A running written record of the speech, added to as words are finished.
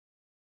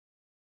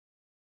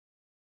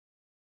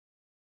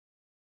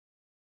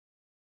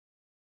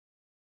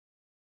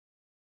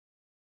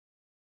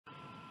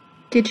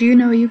Did you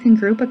know you can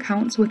group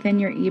accounts within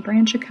your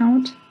eBranch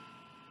account?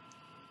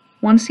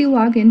 Once you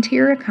log into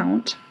your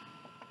account,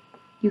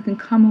 you can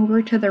come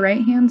over to the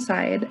right-hand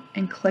side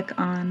and click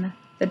on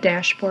the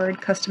Dashboard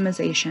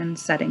Customization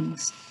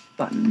Settings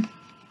button.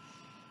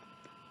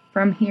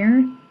 From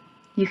here,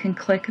 you can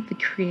click the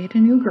Create a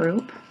New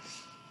Group,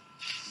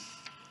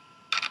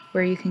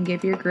 where you can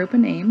give your group a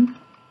name.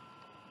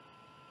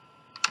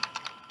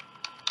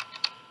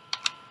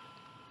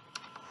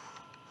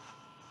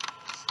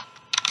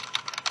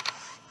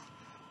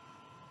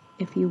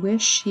 If you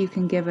wish, you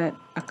can give it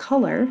a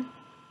color,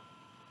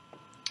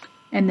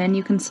 and then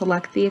you can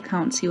select the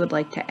accounts you would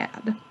like to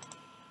add.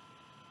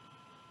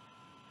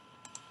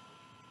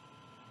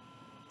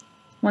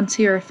 Once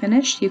you are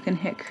finished, you can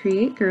hit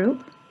Create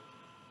Group,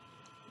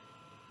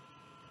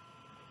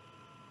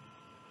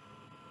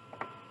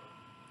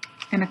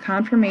 and a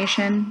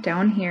confirmation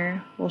down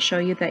here will show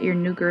you that your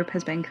new group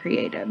has been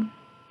created.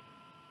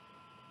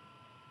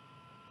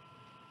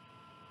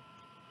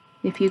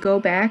 If you go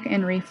back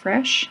and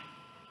refresh,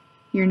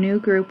 your new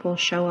group will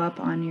show up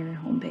on your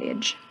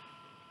homepage.